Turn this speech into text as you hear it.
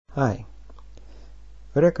Hi,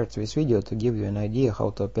 we record this video to give you an idea how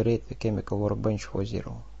to operate the Chemical Workbench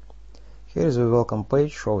 4.0. Here is the welcome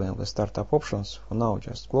page showing the startup options. For now,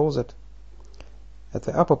 just close it. At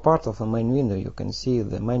the upper part of the main window you can see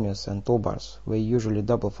the menus and toolbars, they usually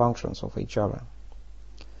double functions of each other.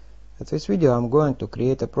 At this video I'm going to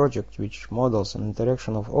create a project which models an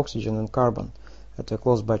interaction of oxygen and carbon at a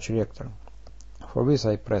closed batch reactor. For this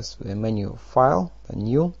I press the menu File, then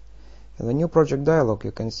New. In the New Project dialog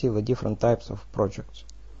you can see the different types of projects.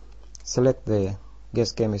 Select the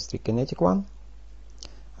gas chemistry kinetic one.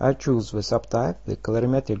 I choose the subtype, the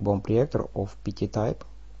calorimetric bomb reactor of PT type,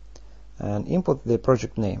 and input the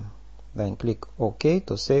project name. Then click OK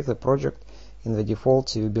to save the project in the default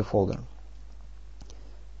CVB folder.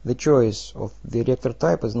 The choice of the reactor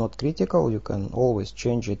type is not critical, you can always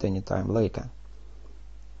change it anytime later.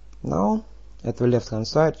 Now, at the left hand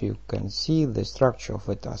side you can see the structure of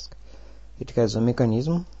the task. It has a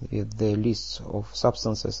mechanism with the lists of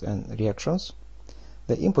substances and reactions,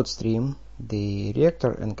 the input stream, the reactor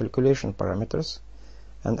and calculation parameters,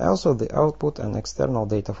 and also the output and external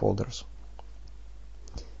data folders.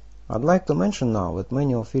 I'd like to mention now that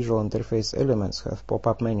many of visual interface elements have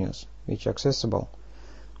pop-up menus, which are accessible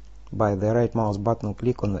by the right mouse button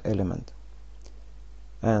click on the element.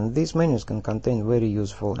 And these menus can contain very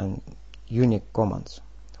useful and unique commands.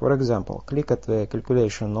 For example, click at the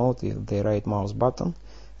calculation node with the right mouse button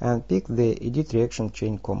and pick the edit reaction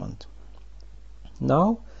chain command.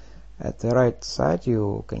 Now, at the right side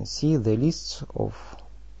you can see the lists of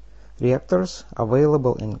reactors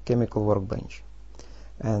available in Chemical Workbench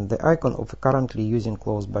and the icon of a currently using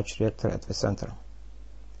closed batch reactor at the center.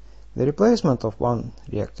 The replacement of one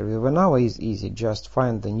reactor with another is easy. Just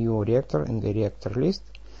find the new reactor in the reactor list,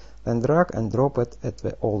 then drag and drop it at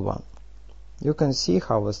the old one. You can see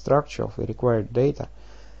how the structure of the required data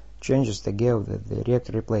changes together with the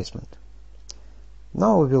reactor replacement.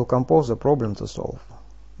 Now we will compose a problem to solve.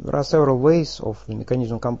 There are several ways of the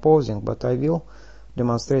mechanism composing, but I will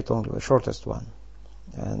demonstrate only the shortest one.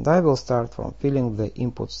 And I will start from filling the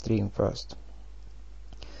input stream first.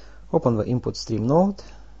 Open the input stream node.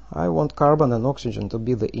 I want carbon and oxygen to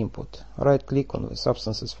be the input. Right click on the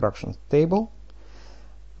substances fractions table,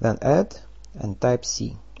 then add and type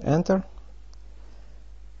C. Enter.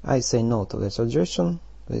 I say no to the suggestion.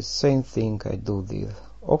 The same thing I do with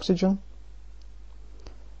oxygen.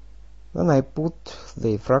 Then I put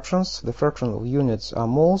the fractions. The fraction of units are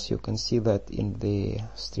moles. You can see that in the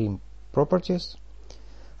stream properties.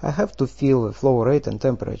 I have to fill the flow rate and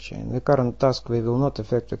temperature. In the current task we will not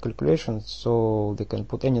affect the calculations, so they can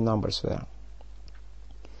put any numbers there.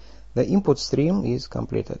 The input stream is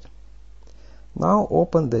completed. Now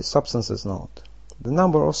open the substances node. The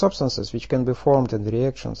number of substances which can be formed in the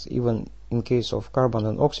reactions, even in case of carbon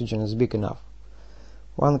and oxygen, is big enough.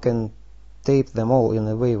 One can tape them all in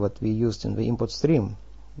a way that we used in the input stream,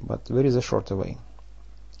 but there is a shorter way.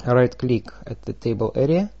 Right click at the table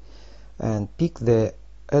area and pick the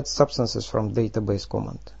Add Substances from Database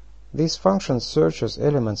command. This function searches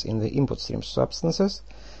elements in the input stream substances,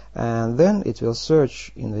 and then it will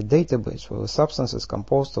search in the database for the substances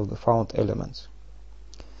composed of the found elements.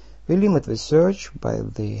 We limit the search by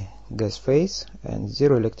the gas phase and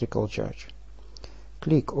zero electrical charge.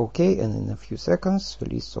 Click OK, and in a few seconds the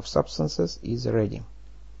list of substances is ready.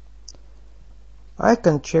 I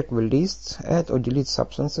can check the lists, add or delete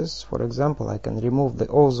substances. For example, I can remove the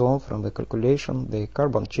ozone from the calculation, the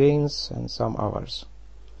carbon chains, and some others.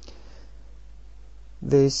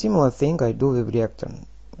 The similar thing I do with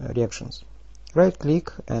reactions. Right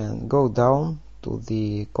click and go down to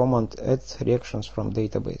the command Add Reactions from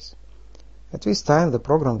Database. At this time the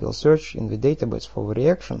program will search in the database for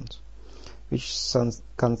reactions which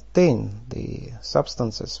contain the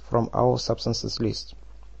substances from our substances list.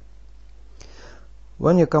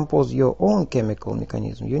 When you compose your own chemical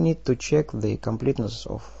mechanism, you need to check the completeness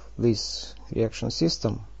of this reaction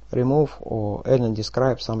system, remove or add and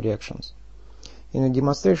describe some reactions. In a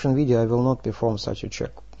demonstration video I will not perform such a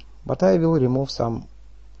check, but I will remove some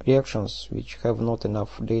reactions which have not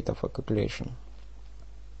enough data for calculation.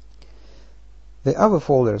 The other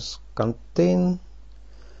folders contain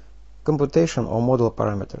computation or model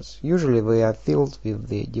parameters. Usually they are filled with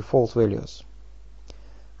the default values.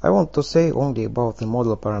 I want to say only about the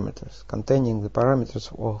model parameters, containing the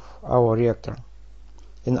parameters of our reactor.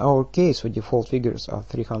 In our case, the default figures are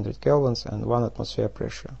 300 kelvins and 1 atmosphere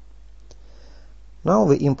pressure. Now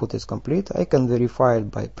the input is complete. I can verify it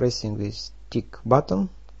by pressing this tick button.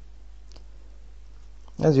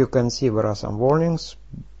 As you can see, there are some warnings,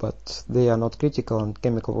 but they are not critical and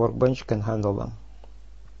Chemical Workbench can handle them.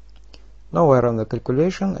 Now I run the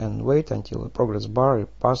calculation and wait until the progress bar is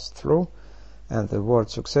passed through and the word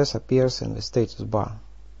success appears in the status bar.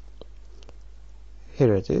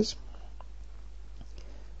 Here it is.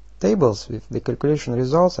 Tables with the calculation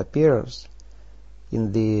results appears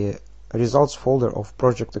in the results folder of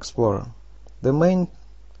Project Explorer. The main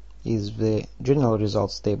is the general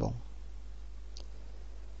results table.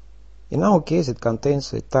 In our case, it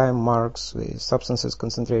contains the time marks, the substances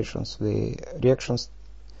concentrations, the reactions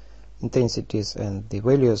intensities, and the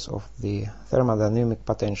values of the thermodynamic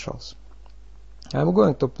potentials. I'm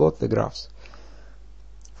going to plot the graphs.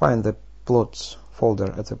 Find the plots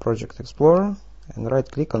folder at the Project Explorer and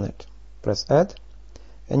right-click on it. Press Add.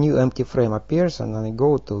 A new empty frame appears and I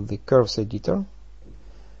go to the Curves editor.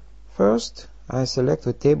 First, I select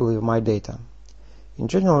the table with my data. In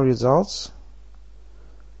General Results,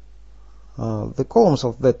 the columns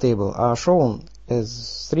of the table are shown as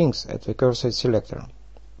strings at the cursor selector.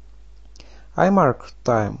 I mark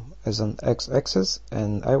time as an x-axis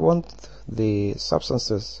and I want the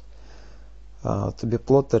substances to be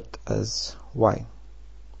plotted as y.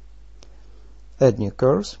 Add new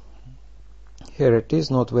curves. Here it is,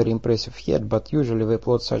 not very impressive yet, but usually we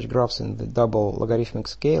plot such graphs in the double logarithmic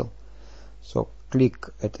scale. So click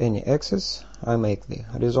at any axis. I make the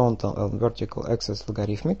horizontal and vertical axis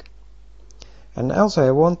logarithmic. And also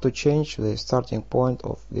I want to change the starting point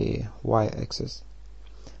of the y-axis.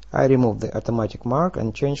 I remove the automatic mark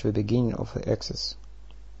and change the beginning of the axis.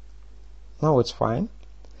 Now it's fine.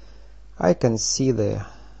 I can see the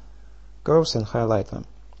curves and highlight them.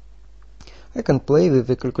 I can play with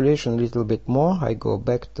the calculation a little bit more. I go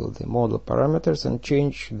back to the model parameters and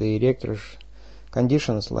change the reactor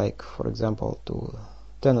conditions, like for example to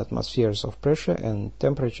 10 atmospheres of pressure and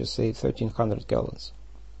temperature, say 1300 kelvins.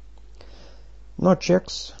 No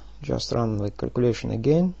checks, just run the calculation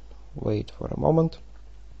again, wait for a moment.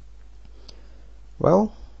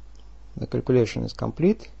 Well, the calculation is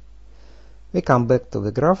complete. We come back to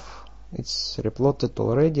the graph. It's replotted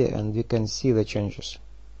already and we can see the changes.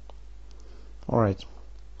 Alright.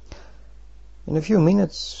 In a few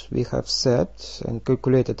minutes we have set and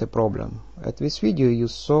calculated a problem. At this video you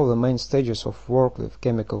saw the main stages of work with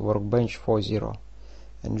Chemical Workbench 4.0.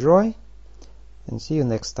 Enjoy and see you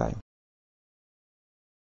next time.